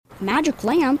Magic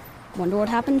lamp? Wonder what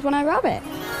happens when I rub it.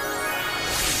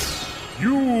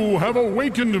 You have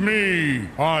awakened me.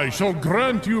 I shall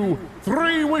grant you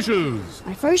 3 wishes.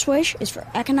 My first wish is for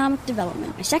economic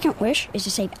development. My second wish is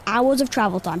to save hours of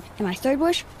travel time. And my third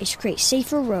wish is to create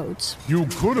safer roads. You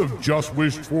could have just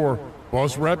wished for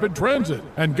bus rapid transit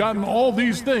and gotten all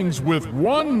these things with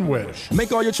 1 wish.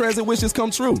 Make all your transit wishes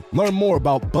come true. Learn more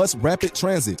about Bus Rapid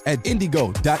Transit at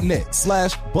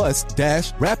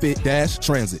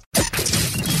indigo.net/bus-rapid-transit.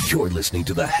 You're listening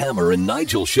to the Hammer and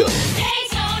Nigel Show. Hey,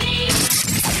 Tony!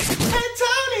 Hey,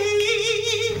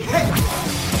 Tony! Hey!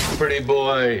 Pretty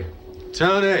boy.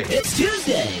 Tony. It's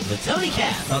Tuesday with Tony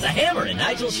Cass on the Hammer and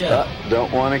Nigel Show.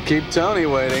 Don't want to keep Tony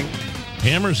waiting.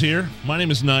 Hammer's here. My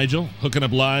name is Nigel, hooking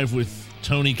up live with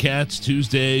Tony Katz,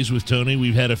 Tuesdays with Tony.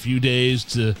 We've had a few days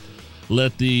to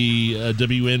let the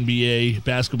WNBA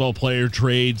basketball player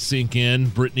trade sink in.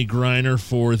 Brittany Griner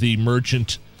for the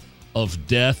Merchant of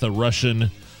Death, a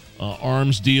Russian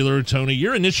arms dealer. Tony,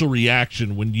 your initial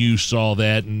reaction when you saw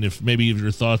that, and if maybe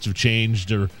your thoughts have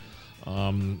changed or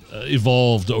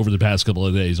evolved over the past couple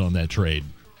of days on that trade.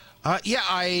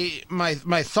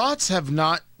 My thoughts have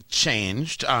not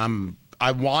changed.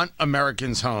 I want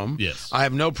Americans home. Yes. I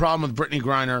have no problem with Brittany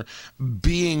Griner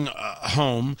being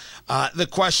home. The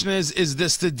question is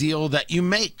this the deal that you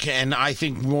make? And I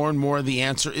think more and more the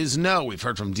answer is no. We've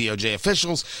heard from DOJ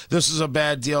officials this is a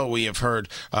bad deal. We have heard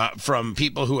from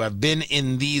people who have been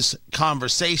in these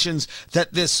conversations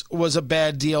that this was a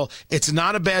bad deal. It's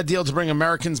not a bad deal to bring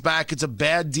Americans back. It's a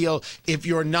bad deal if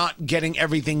you're not getting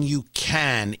everything you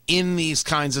can in these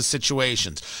kinds of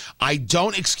situations. I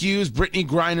don't excuse Brittany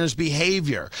Griner's behavior.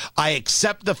 I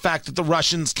accept the fact that the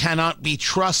Russians cannot be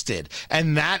trusted,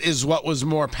 and that is what was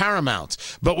more paramount.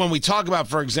 But when we talk about,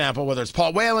 for example, whether it's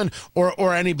Paul Whelan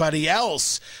or anybody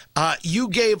else, you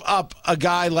gave up a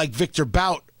guy like Victor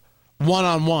Bout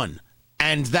one-on-one.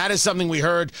 And that is something we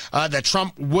heard that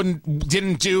Trump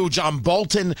didn't do. John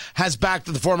Bolton has backed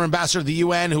the former ambassador of the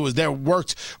UN who was there,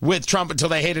 worked with Trump until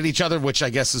they hated each other, which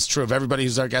I guess is true of everybody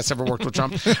who's, I guess, ever worked with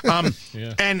Trump.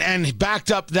 Yeah. And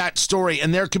backed up that story.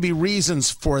 And there could be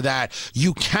reasons for that.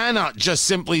 You cannot just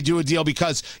simply do a deal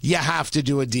because you have to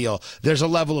do a deal. There's a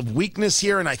level of weakness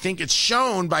here, and I think it's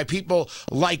shown by people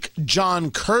like John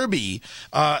Kirby,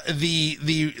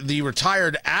 the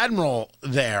retired admiral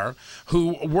there,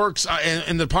 who works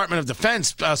in the Department of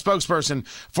Defense, spokesperson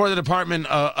for the Department,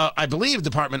 I believe,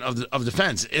 Department of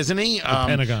Defense, isn't he? The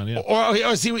Pentagon, yeah. Or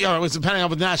is he? It was the Pentagon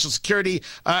with the National Security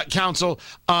Council.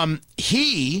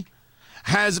 He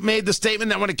has made the statement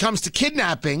that when it comes to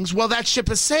kidnappings, well, that ship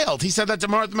has sailed. He said that to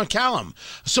Martha McCallum.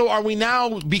 So are we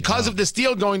now, because of this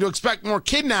deal, going to expect more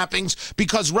kidnappings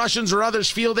because Russians or others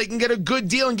feel they can get a good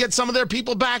deal and get some of their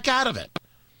people back out of it?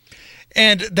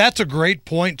 And that's a great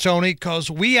point, Tony, because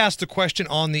we asked the question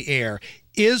on the air,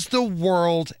 is the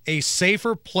world a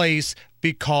safer place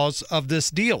because of this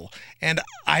deal? And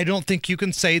I don't think you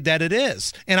can say that it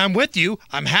is. And I'm with you.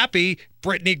 I'm happy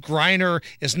Brittany Griner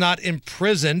is not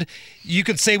imprisoned. You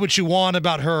can say what you want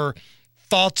about her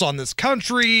thoughts on this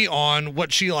country, on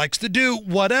what she likes to do,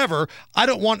 whatever. I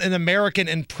don't want an American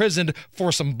imprisoned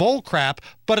for some bull crap.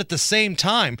 But at the same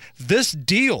time, this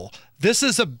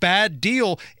is a bad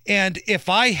deal. And if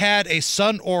I had a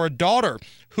son or a daughter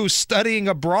who's studying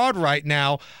abroad right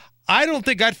now, I don't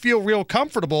think I'd feel real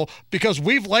comfortable because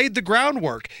we've laid the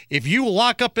groundwork. If you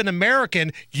lock up an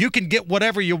American, you can get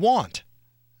whatever you want.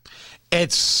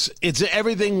 It's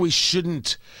everything we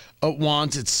shouldn't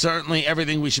want. It's certainly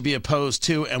everything we should be opposed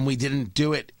to, and we didn't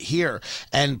do it here.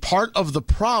 And part of the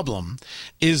problem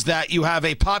is that you have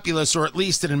a populace, or at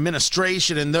least an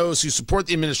administration, and those who support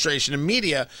the administration and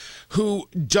media, who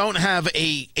don't have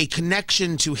a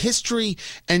connection to history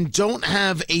and don't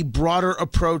have a broader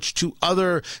approach to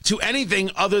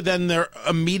anything other than their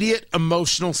immediate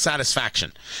emotional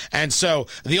satisfaction. And so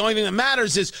the only thing that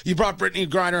matters is you brought Brittany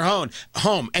Griner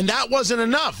home, and that wasn't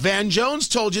enough. Van Jones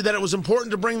told you that it was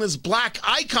important to bring this black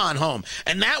icon home,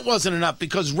 and that wasn't enough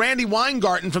because Randy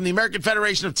Weingarten from the American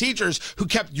Federation of Teachers, who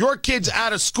kept your kids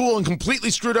out of school and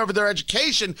completely screwed over their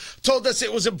education, told us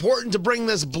it was important to bring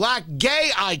this black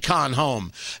gay icon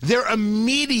home. Their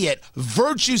immediate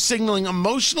virtue signaling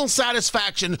emotional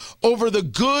satisfaction over the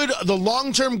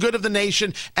long-term good of the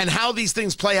nation and how these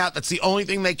things play out, that's the only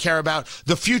thing they care about.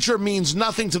 The future means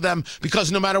nothing to them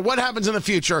because no matter what happens in the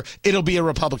future, it'll be a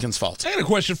Republican's fault. I got a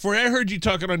question for you. I heard you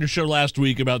talking on your show last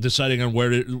week about deciding on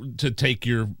where to take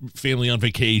your family on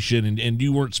vacation, and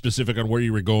you weren't specific on where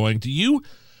you were going. Do you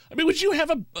I mean, would you have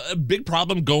a big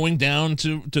problem going down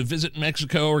to visit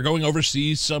Mexico or going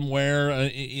overseas somewhere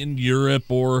in Europe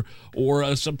or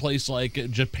someplace like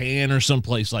Japan or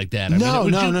someplace like that? No.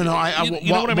 You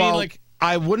know what I mean? Like,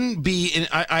 I wouldn't be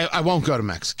I won't go to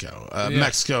Mexico.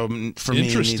 Mexico, for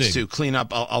me, needs to clean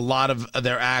up a lot of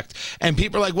their act. And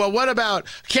people are like, well, what about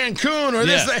Cancun or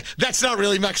this? That's not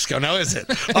really Mexico, now is it?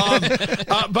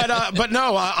 But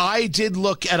no, I did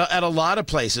look at a lot of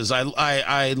places.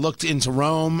 I looked into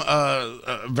Rome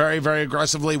very, very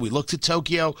aggressively. We looked at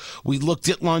Tokyo. We looked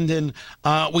at London.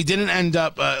 We didn't end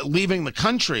up leaving the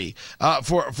country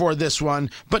for this one.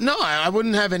 But no, I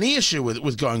wouldn't have any issue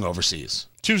with going overseas.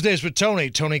 Tuesdays with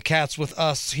Tony Katz with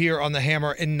us here on the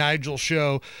Hammer and Nigel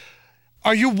show.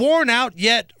 Are you worn out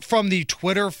yet from the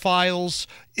Twitter files?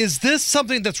 Is this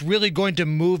something that's really going to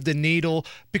move the needle?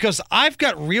 Because I've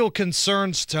got real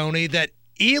concerns, Tony, that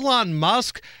Elon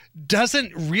Musk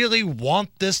doesn't really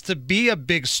want this to be a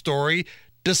big story,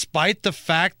 despite the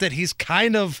fact that he's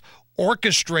kind of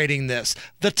orchestrating this.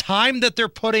 The time that they're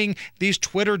putting these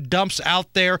Twitter dumps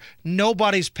out there,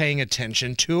 nobody's paying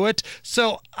attention to it.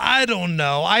 So I don't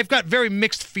know. I've got very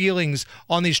mixed feelings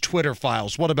on these Twitter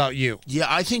files. What about you? Yeah,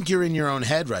 I think you're in your own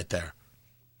head right there.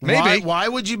 Maybe. Why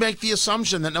would you make the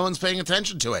assumption that no one's paying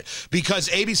attention to it? Because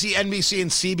ABC, NBC, and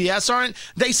CBS aren't?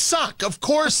 They suck. Of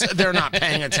course they're not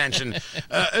paying attention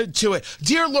to it.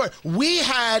 Dear Lord, we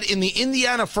had in the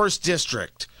Indiana 1st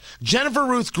District Jennifer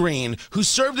Ruth Green, who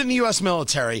served in the U.S.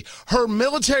 military. Her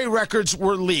military records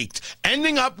were leaked,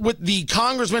 ending up with the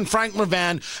Congressman Frank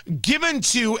Mrvan given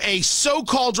to a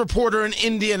so-called reporter in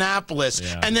Indianapolis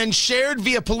and then shared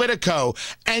via Politico.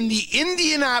 And the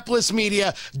Indianapolis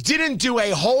media didn't do a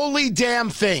holy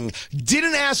damn thing,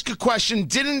 didn't ask a question,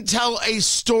 didn't tell a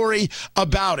story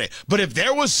about it. But if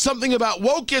there was something about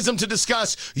wokeism to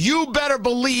discuss, you better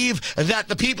believe that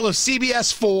the people of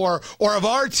CBS 4 or of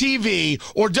RTV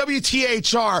or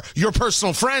WTHR, your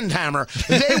personal friend, Hammer,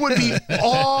 they would be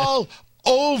all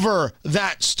over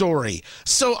that story.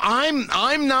 So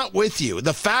I'm not with you.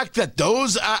 The fact that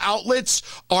those outlets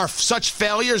are such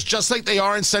failures, just like they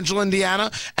are in Central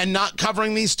Indiana, and not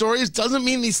covering these stories, doesn't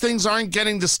mean these things aren't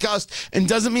getting discussed and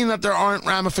doesn't mean that there aren't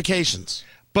ramifications.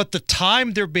 But the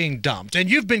time they're being dumped, and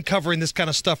you've been covering this kind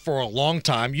of stuff for a long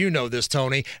time, you know this,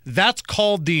 Tony, that's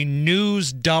called the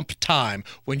news dump time.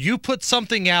 When you put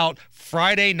something out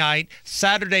Friday night,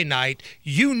 Saturday night,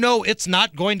 you know it's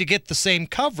not going to get the same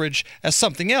coverage as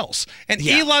something else. And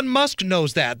Elon Musk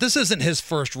knows that. This isn't his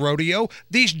first rodeo.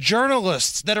 These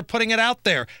journalists that are putting it out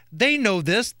there, they know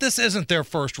this. This isn't their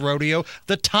first rodeo.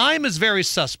 The time is very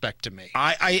suspect to me.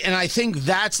 I think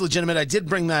that's legitimate. I did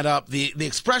bring that up. The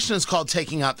expression is called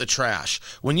taking out the trash.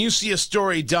 When you see a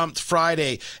story dumped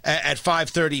Friday at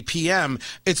 5:30 p.m.,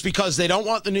 it's because they don't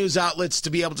want the news outlets to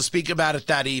be able to speak about it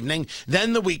that evening.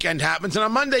 Then the weekend happens, and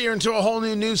on Monday you're into a whole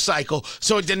new news cycle,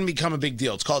 so it didn't become a big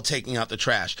deal. It's called taking out the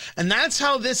trash. And that's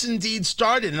how this indeed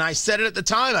started, and I said it at the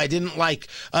time. I didn't like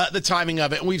the timing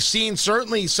of it. And we've seen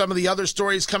certainly some of the other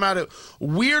stories come out at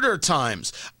weirder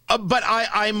times. But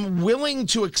I'm willing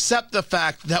to accept the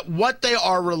fact that what they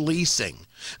are releasing,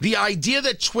 the idea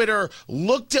that Twitter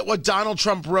looked at what Donald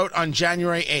Trump wrote on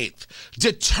January 8th,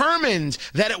 determined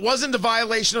that it wasn't a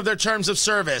violation of their terms of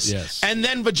service, and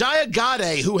then Vijaya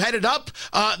Gadde, who headed up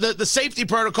the safety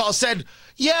protocol, said,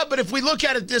 yeah, but if we look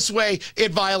at it this way,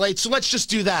 it violates, so let's just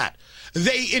do that.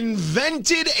 They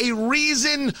invented a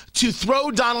reason to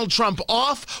throw Donald Trump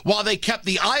off while they kept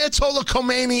the Ayatollah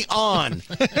Khomeini on.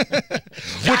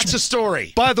 That's a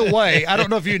story. By the way, I don't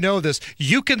know if you know this,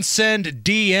 you can send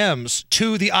DMs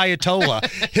to the Ayatollah.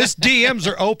 His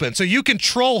DMs are open, so you can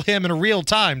troll him in real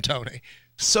time, Tony.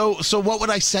 So what would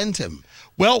I send him?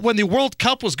 Well, when the World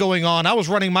Cup was going on, I was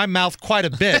running my mouth quite a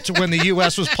bit when the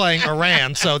U.S. was playing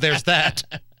Iran, so there's that.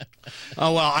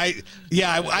 Oh, well,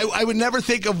 I would never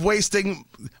think of wasting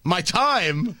my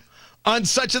time on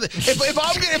such a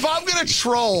if I'm gonna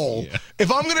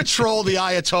troll the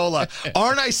Ayatollah,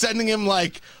 aren't I sending him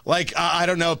like I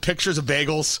don't know, pictures of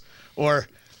bagels or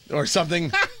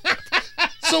something?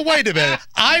 So wait a minute.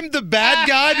 I'm the bad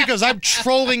guy because I'm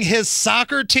trolling his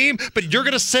soccer team, but you're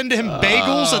going to send him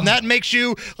bagels, and that makes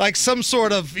you like some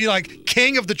sort of like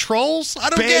king of the trolls? I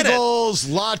don't get it. Bagels,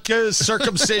 latkes,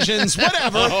 circumcisions,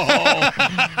 whatever.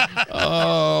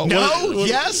 No?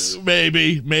 Yes?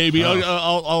 Maybe.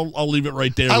 I'll leave it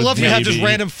right there. I love you have just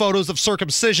random photos of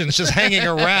circumcisions just hanging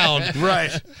around.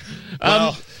 Right.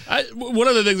 Well, One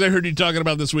of the things I heard you talking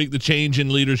about this week, the change in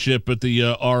leadership at the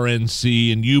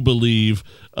RNC, and you believe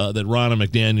that Ronna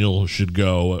McDaniel should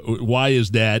go. Why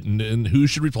is that, and who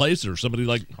should replace her? Somebody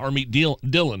like Harmeet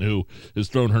Dillon, who has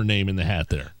thrown her name in the hat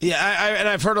there. Yeah, and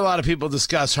I've heard a lot of people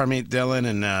discuss Harmeet Dillon,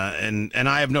 and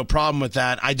I have no problem with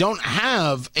that. I don't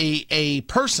have a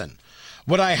person.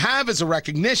 What I have is a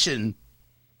recognition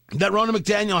that Ronna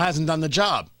McDaniel hasn't done the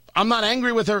job. I'm not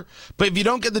angry with her, but if you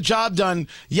don't get the job done,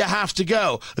 you have to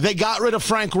go. They got rid of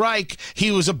Frank Reich.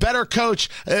 He was a better coach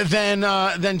than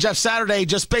Jeff Saturday,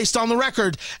 just based on the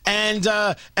record, and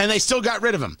they still got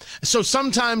rid of him. So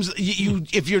sometimes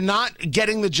if you're not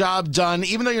getting the job done,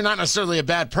 even though you're not necessarily a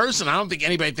bad person, I don't think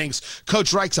anybody thinks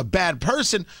Coach Reich's a bad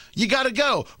person, you got to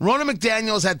go. Ronna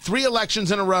McDaniel's had 3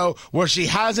 elections in a row where she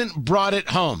hasn't brought it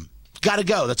home. Got to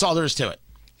go. That's all there is to it.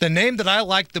 The name that I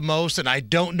like the most, and I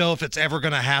don't know if it's ever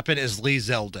going to happen, is Lee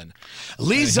Zeldin.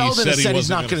 Lee Zeldin has said he's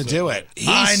not going to do it.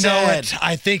 I know it.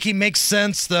 I think he makes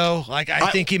sense, though. I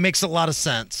think he makes a lot of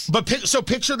sense. But so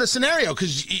picture the scenario,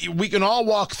 because we can all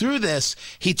walk through this.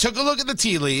 He took a look at the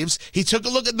tea leaves. He took a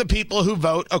look at the people who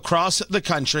vote across the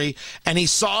country, and he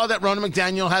saw that Ronna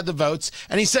McDaniel had the votes,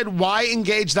 and he said, why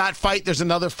engage that fight? There's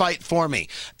another fight for me.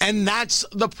 And that's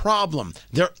the problem.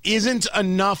 There isn't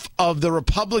enough of the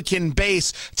Republican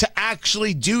base to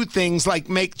actually do things like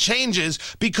make changes,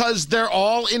 because they're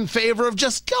all in favor of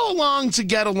just go along to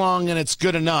get along, and it's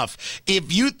good enough.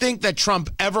 If you think that Trump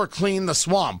ever cleaned the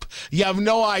swamp, you have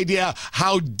no idea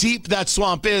how deep that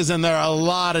swamp is, and there are a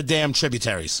lot of damn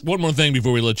tributaries. One more thing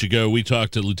before we let you go. We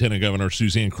talked to Lieutenant Governor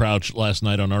Suzanne Crouch last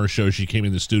night on our show. She came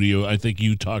in the studio. I think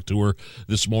you talked to her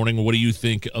this morning. What do you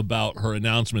think about her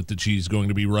announcement that she's going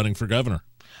to be running for governor?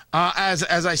 As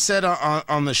I said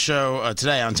on the show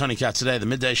today, on Tony Katz Today, the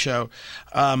midday show,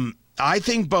 I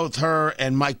think both her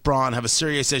and Mike Braun have a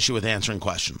serious issue with answering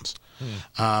questions.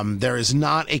 There is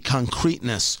not a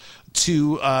concreteness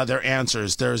to their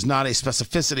answers. There is not a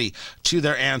specificity to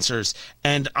their answers.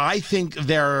 And I think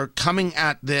they're coming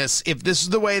at this, if this is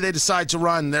the way they decide to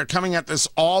run, they're coming at this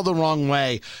all the wrong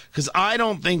way, because I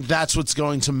don't think that's what's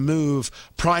going to move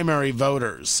primary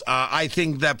voters. I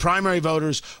think that primary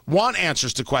voters want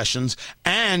answers to questions,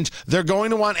 and they're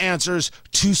going to want answers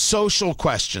to social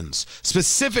questions,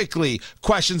 specifically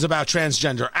questions about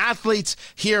transgender athletes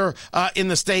here in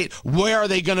the state. Where are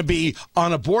they going to be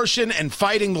on abortion and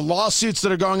fighting the lawsuits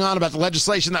that are going on about the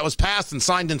legislation that was passed and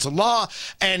signed into law?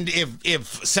 And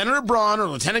if Senator Braun or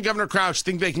Lieutenant Governor Crouch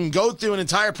think they can go through an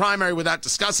entire primary without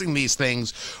discussing these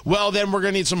things, well, then we're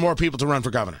going to need some more people to run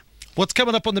for governor. What's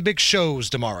coming up on the big shows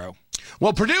tomorrow?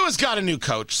 Well, Purdue has got a new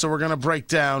coach, so we're going to break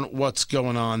down what's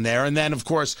going on there. And then, of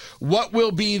course, what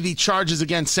will be the charges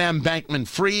against Sam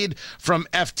Bankman-Fried from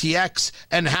FTX,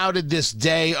 and how did this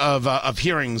day of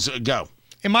hearings go?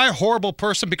 Am I a horrible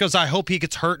person because I hope he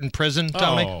gets hurt in prison,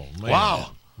 Tony? Oh, man.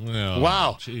 Wow. Oh,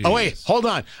 wow. geez. Oh, wait, hold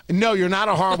on. No, you're not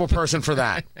a horrible person for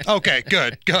that. Okay,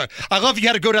 good. I love you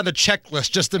had to go down the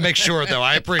checklist just to make sure, though.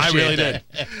 I appreciate it.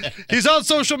 I really did. He's on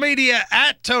social media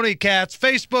at Tony Katz,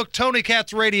 Facebook, Tony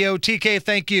Katz Radio. TK,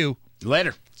 thank you.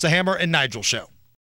 Later. It's the Hammer and Nigel Show.